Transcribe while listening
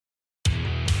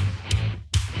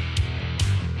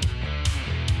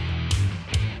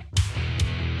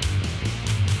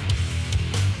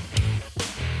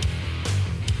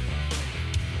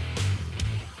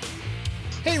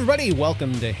everybody.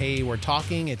 Welcome to Hey, We're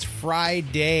Talking. It's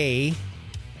Friday.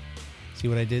 See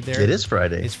what I did there? It is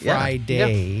Friday. It's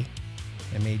Friday.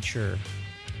 Yeah. I made sure.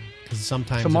 Because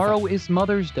sometimes... Tomorrow is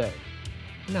Mother's Day.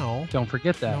 No. Don't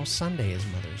forget that. No, Sunday is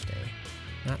Mother's Day.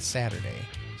 Not Saturday.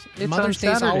 It's Mother's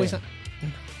Day is always...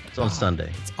 It's on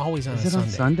Sunday. It's always on Is a it Sunday.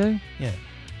 on Sunday? Yeah.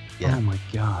 Yeah. Oh, my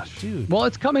gosh. Dude. Well,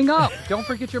 it's coming up. Don't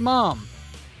forget your mom.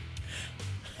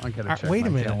 I gotta check wait a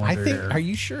my minute. I calendar think. here. Are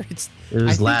you sure it's? It was I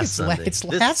think last Sunday. It's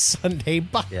last Sunday.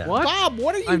 Bob, Yeah. What? Bob,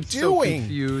 what are you I'm so doing?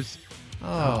 confused.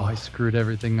 Oh, I screwed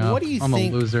everything up. what do you I'm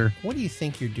think? a loser. What do you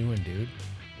think you're doing, dude?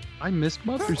 I missed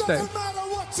Mother's Day. Matter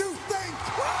what you think.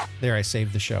 There, I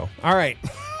saved the show. All right.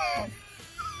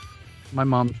 My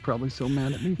mom's probably so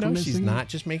mad at me for No, missing she's it. not.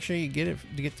 Just make sure you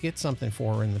get something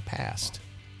for her in the past.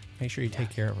 Make sure you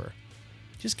take care of her.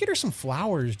 Just get her some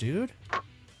flowers, dude.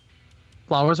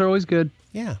 Flowers are always good.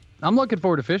 Yeah. I'm looking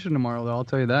forward to fishing tomorrow, though. I'll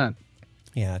tell you that.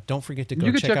 Yeah. Don't forget to go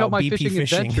You can check out my BP fishing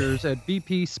adventures at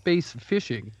BP Space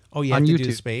Fishing. Oh, you on have to YouTube. do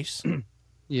the space.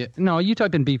 Yeah. No, you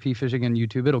type in BP Fishing on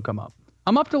YouTube, it'll come up.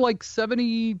 I'm up to like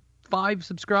 75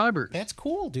 subscribers. That's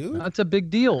cool, dude. That's a big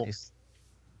deal. Nice.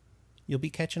 You'll be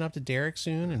catching up to Derek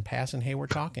soon and passing. Hey, we're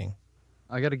talking.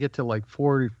 I got to get to like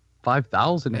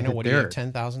 45,000. I know. What do you have?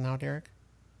 10,000 now, Derek?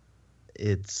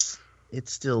 It's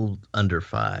still under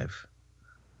 5.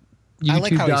 I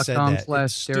like how he said that. It's YouTube.com/Derek.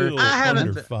 still I haven't-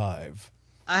 under 5.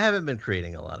 I haven't been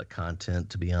creating a lot of content,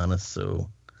 to be honest. So,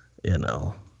 you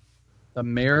know, The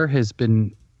mayor has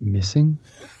been missing.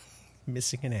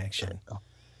 Missing in action.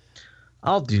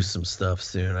 I'll do some stuff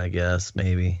soon. I guess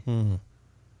maybe.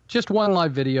 Just one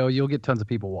live video, you'll get tons of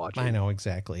people watching. I know,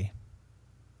 exactly.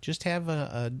 Just have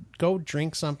a go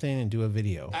drink something and do a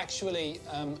video. Actually,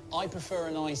 I prefer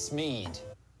an ice mead.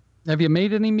 Have you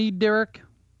made any mead, Derek?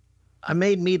 I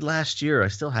made mead last year. I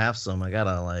still have some. I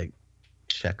gotta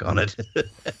check on it.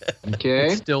 Okay.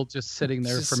 It's still just sitting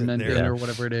there Just sitting fermenting there. or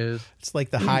whatever it is. It's like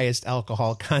the highest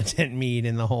alcohol content mead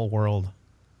in the whole world.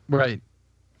 Right.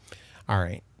 All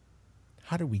right.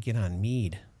 How did we get on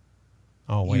mead?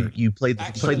 Oh, wait. you played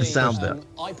the sound bit.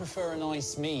 I prefer an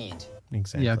ice mead.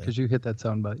 Exactly. Yeah, because you hit that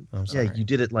sound bite. I'm Yeah, sorry. you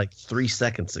did it like 3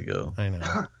 seconds ago. I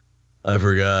know. I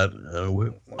forgot.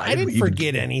 I didn't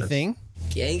forget anything.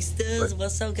 Gangsters,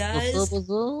 what's up, guys? I'm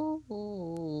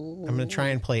going to try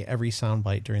and play every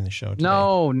soundbite during the show today.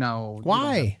 No.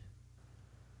 Why?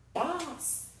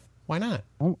 Why not?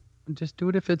 Don't just do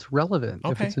it if it's relevant.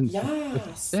 Okay. If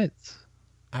it fits.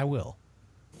 I will.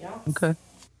 Okay.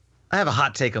 I have a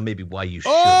hot take on maybe why you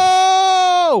should.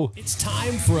 Oh! It's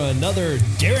time for another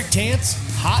Derek Tant's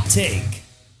Hot Take.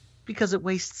 Because it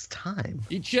wastes time.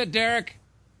 Eat shit, Derek.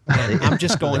 Man, I'm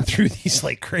just going through these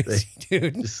like crazy,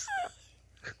 dude.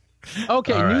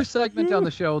 Okay, All new right. segment on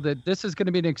the show that this is going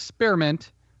to be an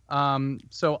experiment.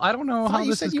 So I don't know I thought how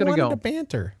you this said is you going to wanted go. to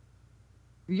banter.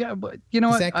 Yeah, but you know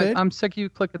Is what? that good? I'm sick of you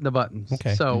clicking the buttons.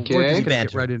 Okay. So Okay. we're just going to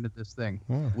Banter. get right into this thing.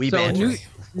 We So banter.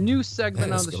 new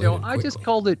segment on the show. escalated I just quickly.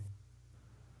 called it.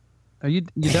 Are you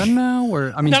done now,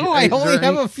 or I mean? No, I is there only have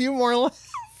any- a few more left.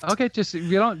 Okay, just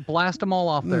you don't blast them all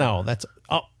off there. No, that's...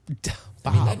 Oh, I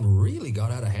mean, that Bob. really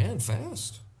got out of hand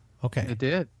fast. Okay. it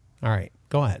did. All right.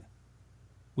 Go ahead.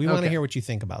 We want to Okay. hear what you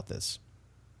think about this.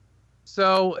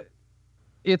 So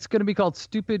it's going to be called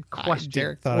Stupid Question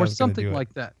Derek thought I or was gonna something do it.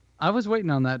 like that. I was waiting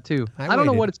on that too. I I don't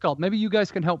know waited. what it's called. Maybe you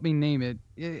guys can help me name it.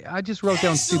 I just wrote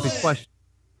down Stupid Question.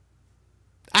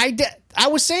 I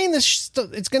was saying this.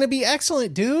 It's going to be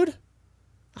excellent, dude.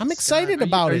 I'm excited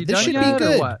about Are it. you This done should be yet, or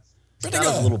good. what?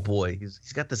 Scott's a little boy. He's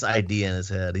got this idea in his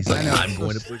head. He's like, I'm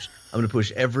going to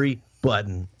push every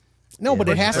button. No, but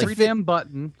it has to Every fit. damn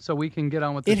button so we can get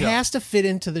on with the It show. has to fit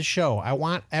into the show. I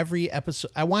want every episode.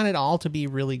 I want it all to be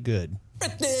really good.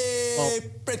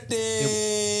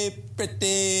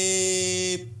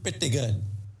 Pretty good.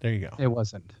 There you go. It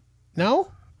wasn't.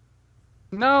 No?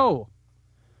 No.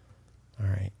 All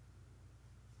right.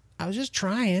 I was just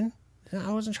trying.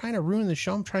 I wasn't trying to ruin the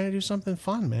show. I'm trying to do something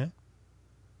fun, man.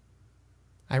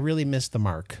 I really missed the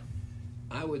mark.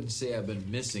 I wouldn't say I've been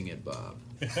missing it, Bob.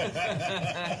 Good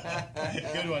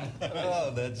one.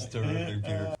 Oh, that's terrific,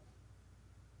 Peter.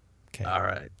 Okay. All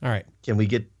right. All right. Can we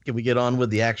get on with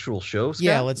the actual show, Scott?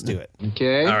 Yeah, let's do it.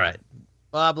 Okay. All right.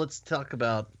 Bob, let's talk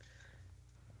about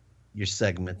your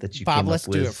segment that you Bob, came let's up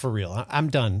with. do it for real. I'm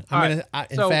done. All right.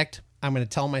 In So- fact, I'm going to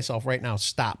tell myself right now,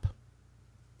 stop.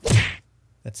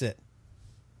 That's it.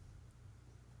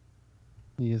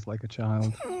 He is like a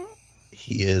child.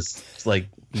 He is. It's like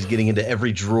he's getting into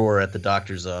every drawer at the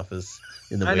doctor's office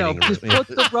in the I know. waiting Just room. put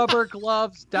the rubber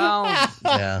gloves down.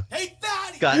 Yeah. Hey,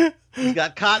 Fatty! He's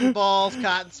got cotton balls,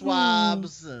 cotton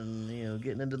swabs, and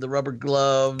getting into the rubber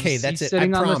gloves. Okay, that's it. I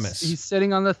promise. He's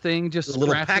sitting on the thing, just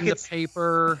scratching the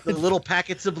paper. The little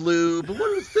packets of lube.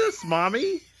 What is this,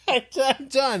 Mommy? I'm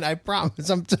done. I promise.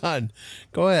 I'm done.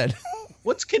 Go ahead.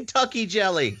 What's Kentucky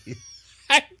jelly?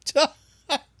 I'm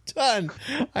done.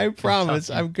 I promise.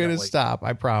 I'm gonna stop.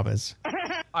 I promise. All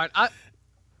right.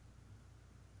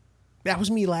 That was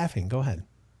me laughing. Go ahead.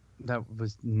 That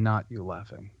was not you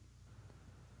laughing.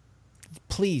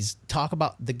 Please talk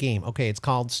about the game. Okay, it's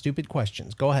called Stupid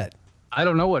Questions. Go ahead. I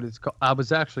don't know what it's called. I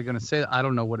was actually going to say I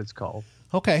don't know what it's called.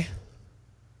 Okay.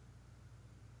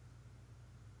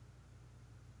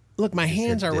 Look, my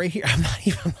hands are right here. I'm not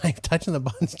even touching the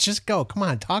buttons. Just go. Come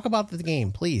on. Talk about the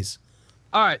game, please.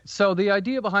 All right. So the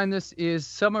idea behind this is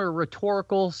some are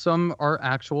rhetorical, some are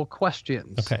actual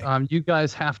questions. Okay. You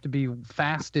guys have to be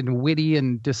fast and witty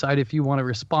and decide if you want to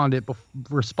respond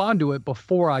to it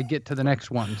before I get to the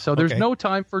next one. So there's no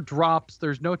time for drops.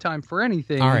 There's no time for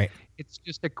anything. All right. It's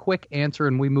just a quick answer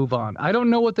and we move on. I don't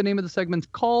know what the name of the segment's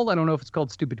called. I don't know if it's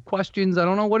called Stupid Questions. I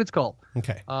don't know what it's called.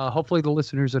 Okay. Hopefully the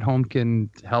listeners at home can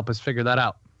help us figure that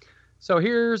out. So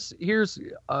here's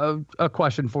a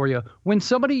question for you. When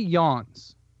somebody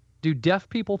yawns, do deaf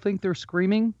people think they're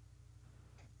screaming?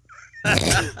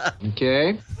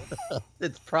 Okay.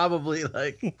 It's probably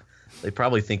like they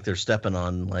probably think they're stepping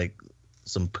on like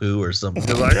some poo or something.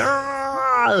 They're like,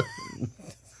 ah!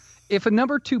 If a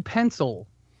number 2 pencil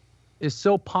is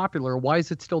so popular, why is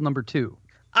it still number 2?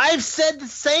 I've said the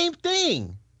same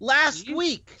thing last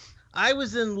week. I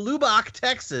was in Lubbock,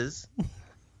 Texas,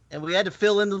 and we had to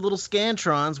fill in the little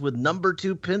Scantrons with number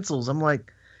 2 pencils. I'm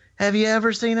like, have you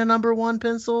ever seen a number 1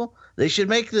 pencil? They should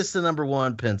make this the number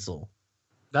 1 pencil.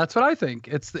 That's what I think.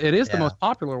 It is the most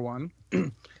popular one.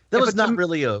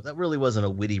 That really wasn't a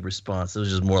witty response. It was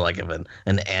just more like an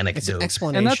anecdote. It's an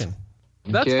explanation.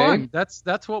 That's fine.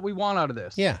 That's what we want out of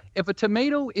this. Yeah. If a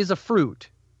tomato is a fruit,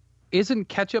 isn't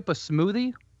ketchup a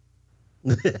smoothie?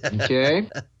 Okay.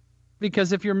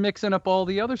 Because if you're mixing up all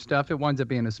the other stuff, it winds up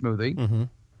being a smoothie. Mm-hmm.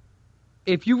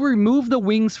 If you remove the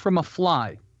wings from a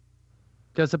fly,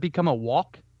 does it become a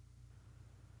walk?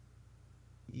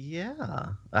 Yeah,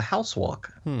 a house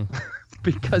walk.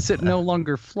 Because it no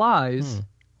longer flies,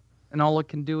 and all it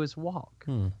can do is walk.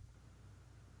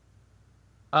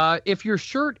 If your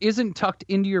shirt isn't tucked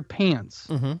into your pants,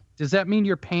 does that mean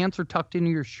your pants are tucked into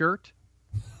your shirt?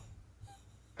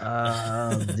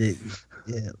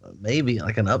 Yeah, maybe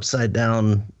like an upside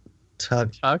down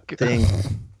tuck thing.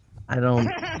 I don't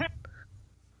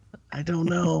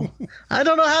know. I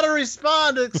don't know how to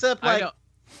respond except like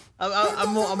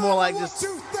I'm more like just.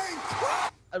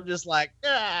 I'm just like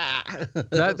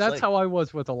that's like, how I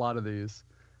was with a lot of these.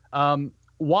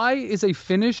 Why is a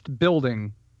finished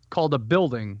building called a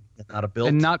building, not a built,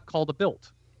 and not called a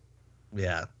built?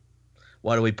 Yeah.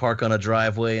 Why do we park on a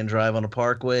driveway and drive on a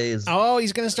parkway? He's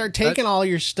going to start taking all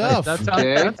your stuff. That's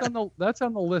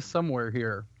on the list somewhere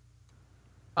here.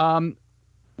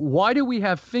 Why do we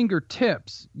have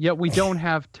fingertips, yet we don't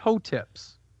have toe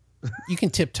tips? You can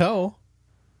tiptoe.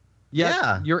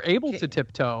 Yeah. You're able to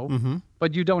tiptoe,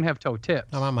 but you don't have toe tips.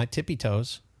 I'm on my tippy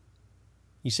toes.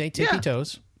 You say tippy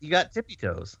toes. You got tippy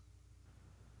toes.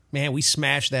 Man, we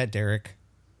smashed that, Derek.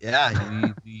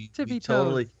 Yeah, tippy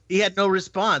totally. He had no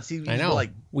response. I know.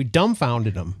 We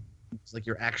dumbfounded him. It's like,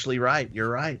 you're actually right. You're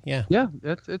right. Yeah. Yeah,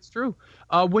 it's true.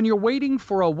 When you're waiting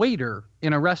for a waiter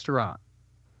in a restaurant,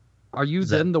 are you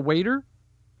then the waiter?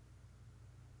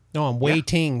 No, I'm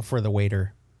waiting for the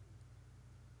waiter.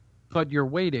 But you're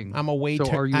waiting. I'm a waiter.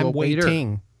 So are you I'm a waiter?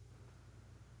 waiting.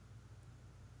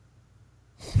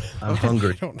 I'm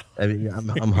hungry.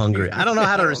 I'm hungry. I don't know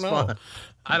how to respond.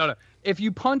 I don't know. If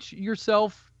you punch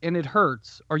yourself and it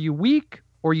hurts, are you weak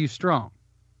or are you strong?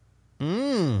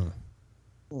 Mm.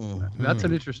 That's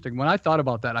an interesting one. I thought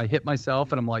about that. I hit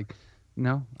myself and I'm like,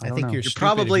 no, I think know. you're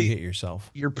probably if you hit yourself.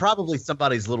 You're probably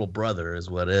somebody's little brother is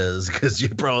what it is, because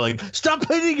you're probably like, stop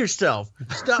hitting yourself.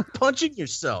 Stop punching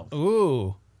yourself.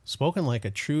 Ooh, spoken like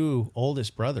a true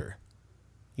oldest brother.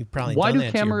 You've probably done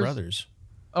that to your brothers.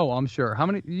 Oh, I'm sure. How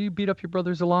many? You beat up your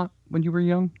brothers a lot when you were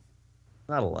young?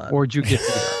 Not a lot. Or did you get beat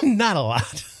up? Not a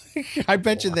lot. I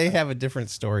bet you they have a different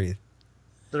story.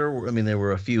 There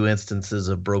were a few instances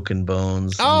of broken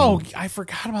bones. Oh, I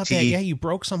forgot about that. Yeah, you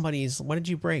broke somebody's. What did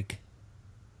you break?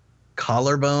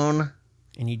 Collarbone.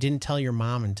 And you didn't tell your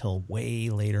mom until way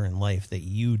later in life that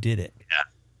you did it.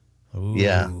 Yeah. Ooh,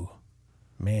 yeah.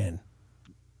 Man.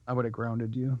 I would have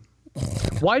grounded you.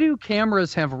 Why do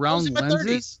cameras have round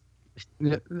lenses?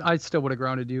 I still would have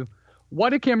grounded you. Why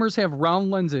do cameras have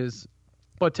round lenses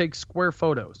but take square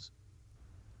photos?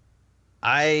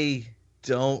 I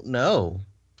don't know.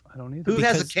 I don't either. Who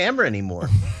has a camera anymore?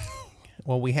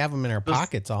 Well, we have them in our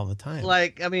pockets all the time.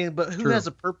 Like, I mean, but who True. has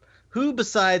who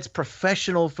besides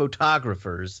professional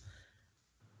photographers?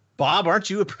 Bob, aren't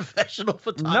you a professional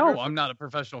photographer? No, I'm not a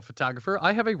professional photographer.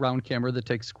 I have a round camera that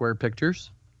takes square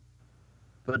pictures.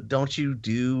 But don't you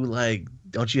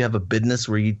have a business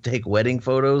where you take wedding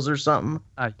photos or something?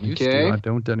 I used Okay. to. I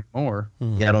don't anymore.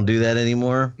 Yeah, I don't do that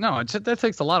anymore. No, that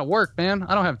takes a lot of work, man.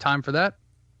 I don't have time for that.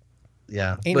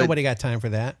 Yeah, Ain't but, nobody got time for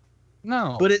that.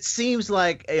 No. But it seems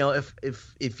like, you know,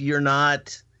 if you're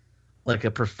not like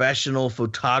a professional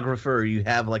photographer or you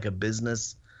have like a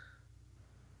business,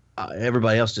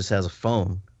 everybody else just has a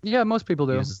phone. Yeah, most people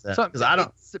do. Uses that. 'Cause I don't-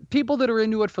 it's people that are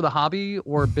into it for the hobby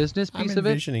or business I'm piece of it.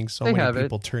 envisioning so they many have it.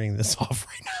 people turning this off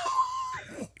right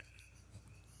now.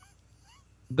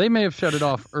 They may have shut it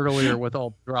off earlier with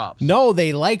all the drops. No,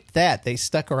 they liked that. They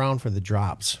stuck around for the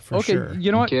drops for Okay, sure. you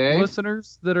know what, Okay.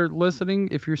 listeners that are listening,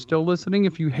 if you're still listening,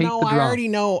 if you hate No, the I drop, already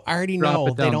know. I already Drop know.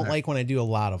 it They down don't there. like when I do a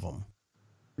lot of them.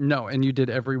 no, and you did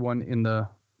everyone in the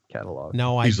catalog.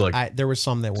 No, He's like, there were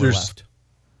some that were "There's- left.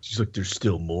 She's like, there's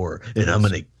still more, and I'm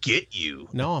gonna get you.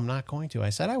 No, I'm not going to. I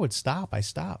said I would stop. I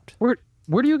stopped. Where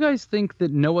do you guys think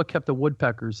that Noah kept the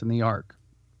woodpeckers in the ark?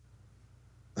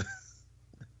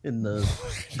 In the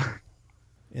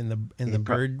In the He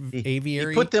pro- bird he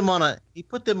aviary. put them on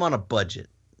a budget.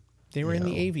 They were in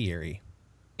the know. aviary.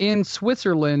 In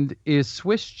Switzerland, is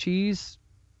Swiss cheese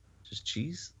Just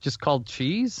cheese. just called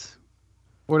cheese?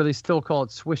 Or do they still call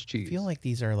it Swiss cheese? I feel like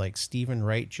these are like Stephen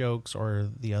Wright jokes or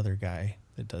the other guy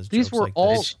that does these jokes were like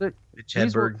all this. Mitch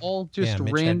these were Hedberg. all just Yeah,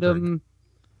 Mitch random.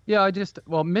 Yeah,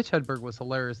 Mitch Hedberg was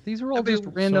hilarious. These are all just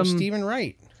random So Stephen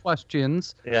Wright.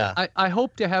 questions. Yeah. I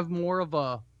hope to have more of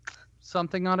a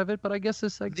something out of it, but I guess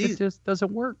this like, These- it just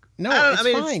doesn't work. No, I it's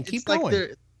mean, fine. Keep like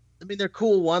going. they're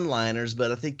cool one-liners,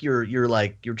 but I think you're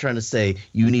trying to say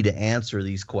you need to answer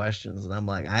these questions, and I'm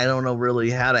like, I don't know really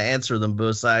how to answer them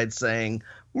besides saying,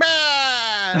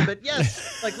 "Meh!" But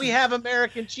yes, like we have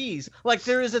American cheese. Like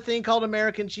there is a thing called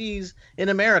American cheese in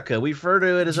America. We refer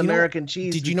to it as Did you know- American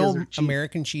cheese. Did you because know they're cheap.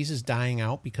 American cheese is dying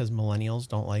out because millennials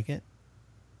don't like it?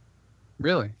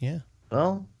 Really? Yeah.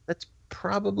 Well, that's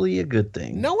probably a good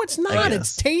thing. No, it's I not. guess.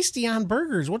 It's tasty on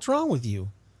burgers. What's wrong with you?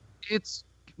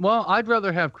 I'd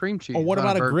rather have cream cheese. Or what on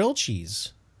about a burger. grilled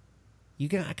cheese? You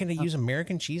not going to use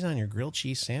American cheese on your grilled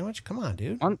cheese sandwich? Come on,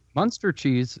 dude. Munster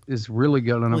cheese is really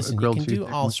good on Listen, a you grilled can cheese. do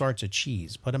all sorts of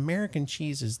cheese, but American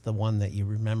cheese is the one that you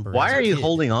remember. Why as a are you kid.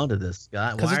 holding on to this,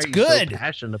 Scott? 'Cause Why it's are you good. so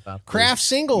passionate about this? Kraft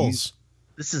singles?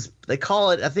 They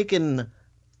call it, I think in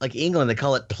like England, they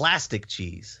call it plastic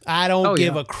cheese. I don't Oh,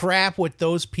 give yeah. a crap what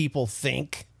those people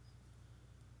think.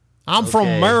 I'm from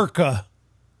Okay. America.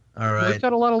 All We've right.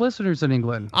 got a lot of listeners in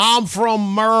England. I'm from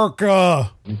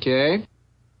America. Okay.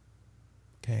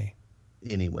 Okay.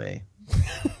 Anyway.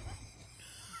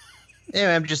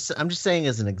 Anyway, I'm just saying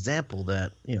as an example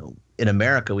that, you know, in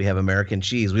America we have American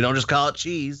cheese. We don't just call it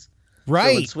cheese. So in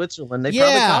Right. Switzerland, they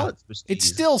probably call it Swiss cheese. It's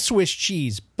still Swiss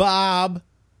cheese, Bob.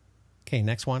 Okay,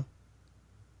 next one.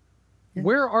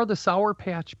 Where are the Sour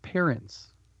Patch parents?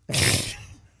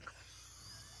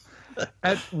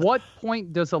 At what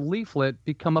point does a leaflet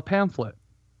become a pamphlet?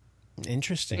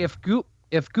 Interesting.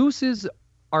 If gooses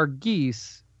are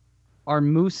geese, are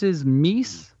mooses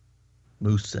meese?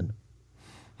 Moosin.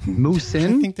 I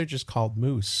Moosin? think they're just called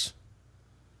moose.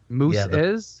 Moose Yeah,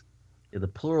 the- is? Yeah, the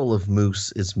plural of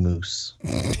moose is moose.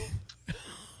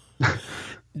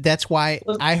 That's why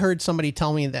I heard somebody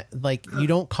tell me that, like, you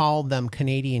don't call them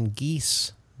Canadian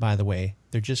geese, by the way.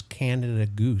 They're just Canada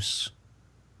goose.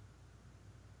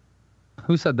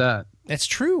 Who said that? That's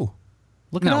true.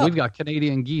 Look it No, up. we've got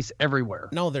Canadian geese everywhere.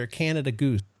 No, they're Canada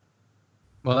goose.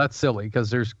 Well, that's silly because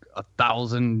there's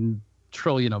 1,000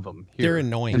 trillion of them here. They're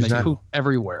annoying. And they Exactly. poop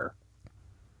everywhere.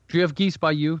 Do you have geese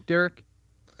by you, Derek?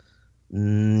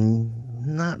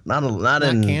 Not Not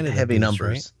in Canada heavy goose,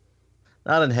 numbers.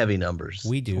 Not in heavy numbers.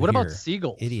 We do. What about here.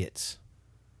 seagulls? Idiots.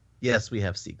 Yes, we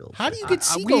have seagulls. How do you get we-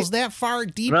 seagulls that far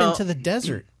deep Well, into the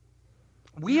desert?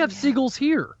 We have seagulls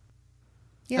here.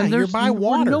 Yeah, And you're there's- by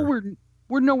water.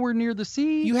 We're nowhere near the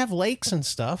sea. You have lakes and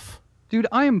stuff. Dude,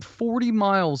 I am 40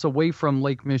 miles away from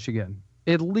Lake Michigan,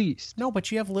 at least. No, but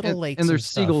you have little lakes and there's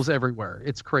stuff. seagulls everywhere.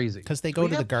 It's crazy. Because they go We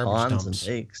to the have garbage ponds dumps.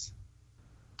 and lakes.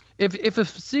 If a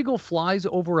seagull flies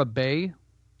over a bay,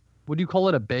 would you call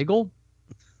it a bagel?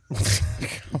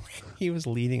 He was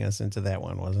leading us into that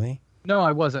one, wasn't he? No,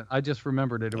 I wasn't. I just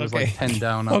remembered it. It was Okay. like 10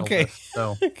 down on Okay.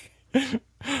 the list.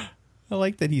 So, I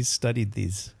like that he's studied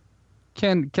these.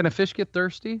 can a fish get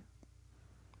thirsty?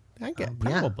 I get Yeah.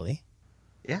 probably.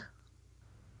 Yeah.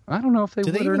 I don't know if they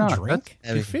Do would they or even not. drink? I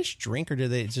Do mean- fish drink, or do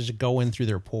they just go in through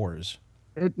their pores?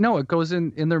 No, it goes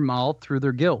in their mouth through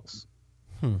their gills.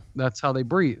 That's how they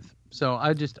breathe. So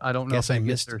I don't know. Guess if I they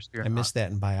get missed. thirsty or I missed not.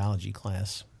 that in biology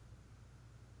class.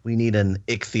 We need an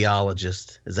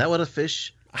ichthyologist. Is that what a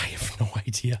fish? I have no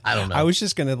idea. I don't know. I was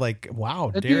just gonna wow,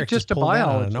 It'd Derek be just a pulled that out of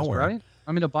biologist, nowhere. right?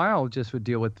 I mean, a biologist would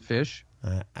deal with fish.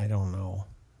 I don't know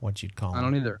what you'd call. I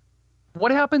don't either.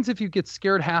 What happens if you get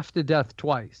scared half to death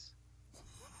twice?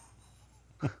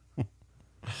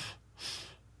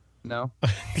 No.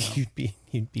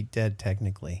 you'd be dead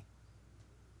technically.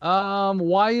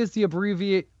 Why is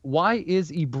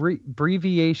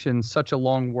abbreviation such a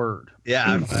long word? Yeah,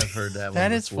 I've heard that one.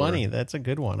 That is before. funny. That's a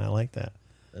good one. I like that.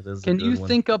 That is. Can a you good one.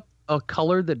 think up a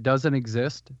color that doesn't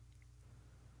exist?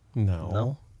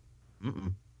 No.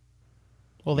 Mm-mm.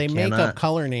 Well, they make up Cannot.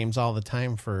 color names all the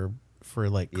time for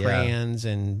like Yeah. crayons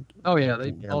and Oh yeah, they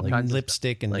Yeah, all like kinds of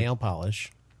lipstick and Like- nail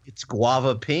polish. It's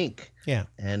guava pink, Yeah.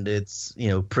 and it's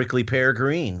prickly pear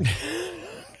green.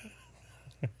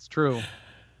 It's true.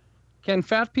 Can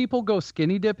fat people go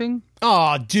skinny dipping?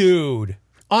 Oh, dude.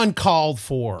 Uncalled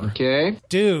for. Okay.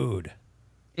 Dude.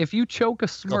 If you choke a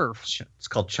Smurf, It's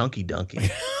called chunky dunking.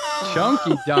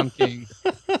 chunky dunking.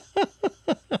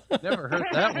 Never heard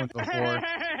that one before.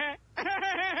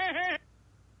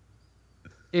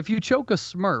 If you choke a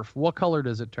Smurf, what color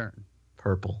does it turn?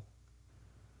 Purple.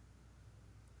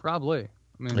 Probably.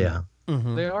 I mean, Yeah.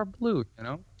 Mhm. they are blue, you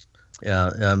know? Yeah.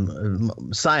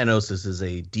 Cyanosis is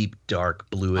a deep, dark,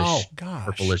 bluish, Oh, gosh.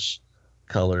 purplish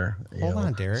color. Hold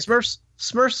on, Derek.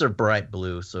 Smurfs are bright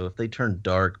blue, so if they turn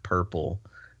dark purple,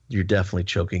 you're definitely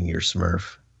choking your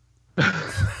Smurf.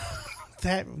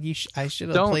 That I should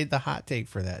have Don't- played the hot take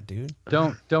for that, dude.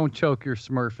 Don't choke your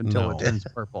Smurf until No. it turns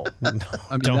purple. No,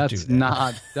 I mean, don't do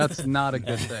that. that's not a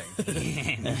good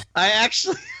thing. I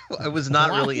was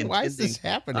not really Why is intending. this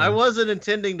happening? I wasn't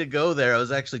intending to go there. I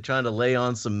was actually trying to lay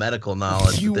on some medical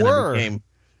knowledge. You but then were.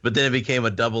 But then it became a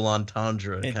double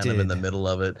entendre It kind of in did. the middle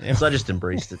of it. So I just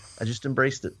embraced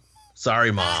it.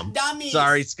 Sorry, Mom. Dummies.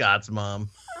 Sorry, Scott's mom.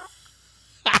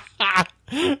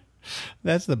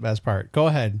 That's the best part. Go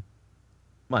ahead.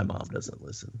 My mom doesn't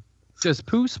listen. Does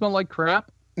poo smell like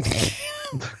crap?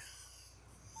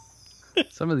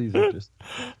 Some of these are just.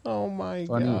 Oh my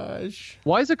Funny. gosh.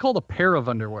 Why is it called a pair of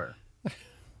underwear?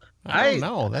 I don't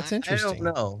know. That's interesting.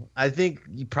 I don't know. I think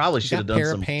you probably should have got done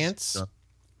pair some of pants?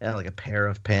 Yeah, like a pair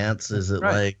of pants. Is it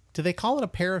Right. like Do they call it a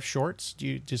pair of shorts?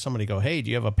 Do somebody go, hey,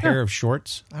 do you have a pair of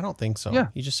shorts? I don't think so. Yeah.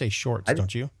 You just say shorts, I-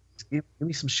 don't you? give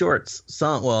me some shorts?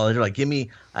 They're like, I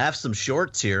have some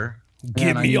shorts here.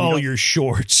 Give I me mean, all you your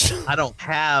shorts. I don't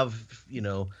have, you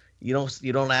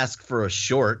don't ask for a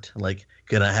short. Like,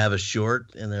 can I have a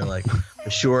short? And they're like, a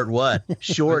short what?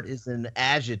 Short is an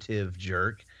adjective,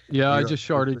 jerk. Yeah, I You're- just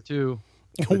shorted too.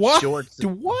 But What? Shorts,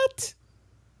 What?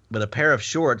 but a pair of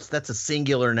shorts, that's a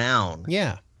singular noun.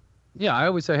 Yeah. Yeah, I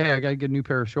always say, hey, I got to get a new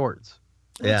pair of shorts.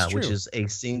 Yeah, That's which true. is a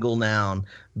single noun.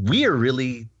 We are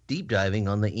really deep diving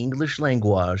on the English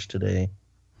language today.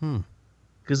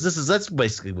 Because that's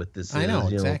basically what this is. I know,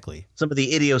 you exactly. some of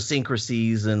the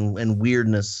idiosyncrasies and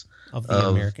weirdness Of the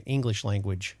American English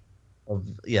language of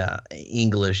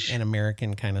English. and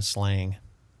American kind of slang.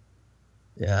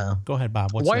 Yeah. Go ahead,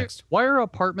 Bob. What's next? Why are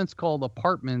apartments called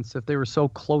apartments if they were so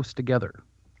close together?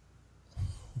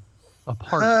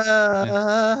 Apartment.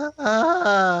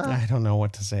 I don't know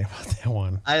what to say about that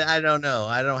one. I don't know.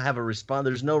 I don't have a response.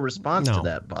 There's no response No. to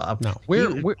that, Bob. No. Where-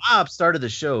 Bob started the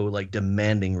show like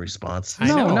demanding response. I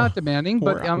No, know. not demanding,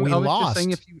 but We're- I we was lost. just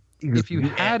saying if you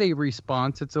had a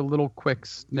response, it's a little quick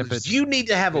snippet. You need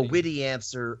to have a witty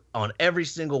answer on every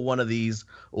single one of these,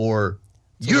 or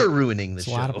you're ruining the it's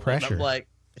a show. lot of pressure. I'm like,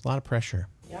 A lot of pressure.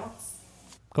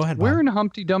 Go ahead, Bob. Where in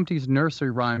Humpty Dumpty's nursery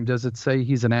rhyme does it say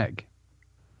he's an egg?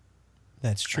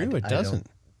 That's true. I It doesn't.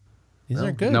 These No.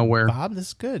 are good. Nowhere. Bob, this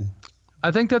is good. I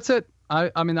think that's it.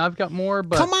 I mean, I've got more,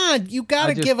 but Come on. You got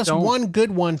to I just give us don't- one good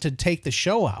one to take the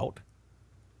show out.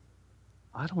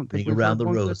 I don't Ring think we've around had the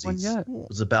one good one rosies. yet. It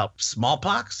was about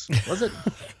smallpox, was it?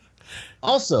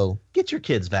 Also, get your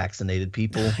kids vaccinated,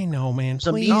 people. I know, man.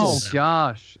 Some Please. Oh measles.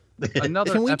 gosh,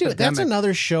 another Can we do? epidemic. That's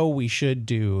another show we should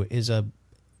do.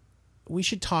 We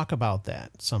should talk about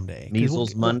that someday. 'Cause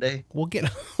Measles Monday. We'll get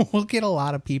we'll get a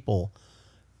lot of people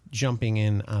jumping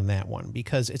in on that one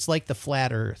because it's like the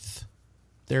flat Earth.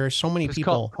 There are so many Just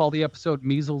people. call the episode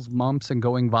 "Measles, Mumps, and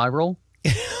Going Viral."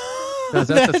 'Cause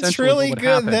That's essentially really what good.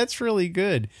 happened. That's really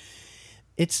good.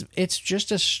 It's just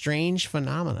a strange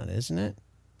phenomenon, isn't it?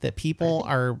 That people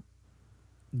are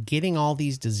getting all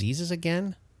these diseases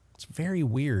again. It's very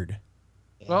weird.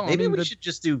 Well, Maybe I mean, we should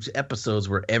just do episodes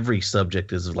where every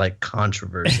subject is like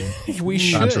controversy. We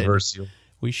should. Controversial.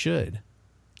 We should.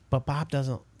 But Bob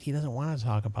doesn't want to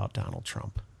talk about Donald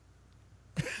Trump.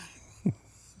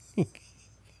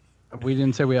 We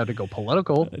didn't say we had to go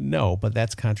political. No, but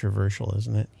that's controversial,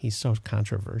 isn't it? He's so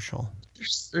controversial.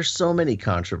 There's so many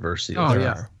controversies. Oh, There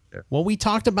yeah. are. Well, we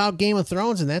talked about Game of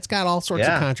Thrones, and that's got all sorts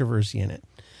Yeah. of controversy in it.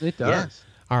 It does.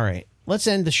 Yeah. All right, let's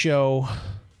end the show.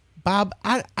 Bob,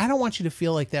 I don't want you to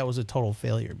feel like that was a total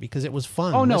failure because it was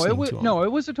fun. Oh no, listening it was to him. no,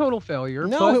 it was a total failure.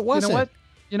 No, but it wasn't.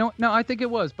 You know what? No, I think it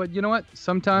was. But you know what?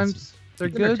 Sometimes they're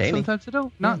it's good. entertaining. Sometimes they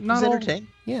don't. Not It's all. entertaining.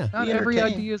 Yeah. Not Be every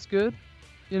entertained. idea is good.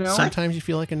 You know. Sometimes you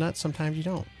feel like a nut, sometimes you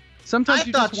don't. Sometimes I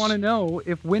you thought just want to know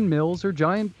if windmills are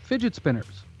giant fidget spinners.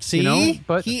 See, You know?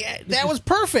 But that was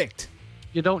perfect.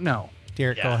 you don't know.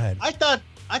 Derek, go ahead.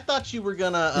 I thought you were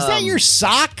gonna. Is that your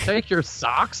sock? Take your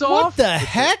socks What off. the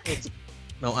heck?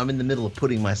 No, I'm in the middle of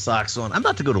putting my socks on. I'm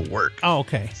about to go to work. Oh,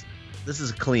 okay. This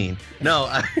is clean. No,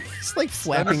 It's like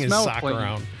flapping his smell sock clean.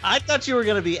 around. I thought you were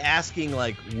gonna be asking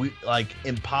like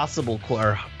impossible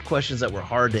or questions that were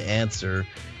hard to answer,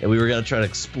 and we were gonna try to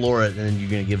explore it, and then you're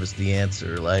gonna give us the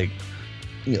answer, like,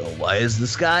 why is the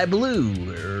sky blue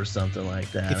or something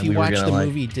like that. If And you we were watch gonna, the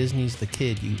movie Disney's The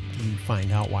Kid, you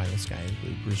find out why the sky is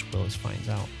blue. Bruce Willis finds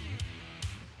out.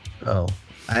 Oh,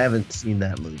 I haven't seen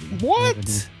that movie.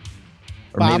 What?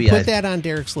 Or Bob, maybe put that on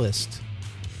Derek's list.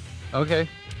 Okay.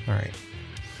 All right.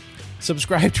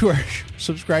 Subscribe to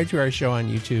our show on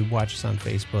YouTube. Watch us on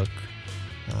Facebook.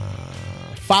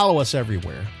 Follow us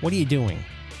everywhere. What are you doing?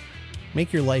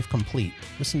 Make your life complete.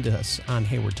 Listen to us on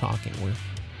Hey We're Talking.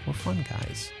 We're fun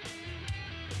guys.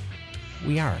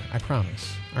 We are. I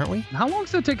promise. Aren't we? How long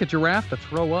does it take a giraffe to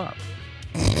throw up?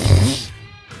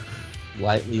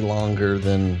 Lightly longer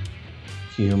than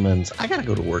humans. I gotta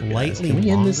go to work. guys. Lightly Can we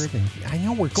end longer this? than I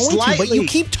know we're going to, but Slightly. you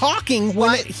keep talking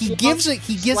when he gives a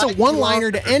Slightly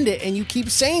one-liner to longer. end it, and you keep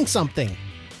saying something.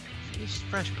 These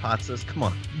fresh pots. Come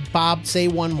on. Bob, say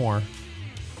one more.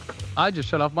 I just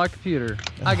shut off my computer.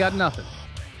 I got nothing.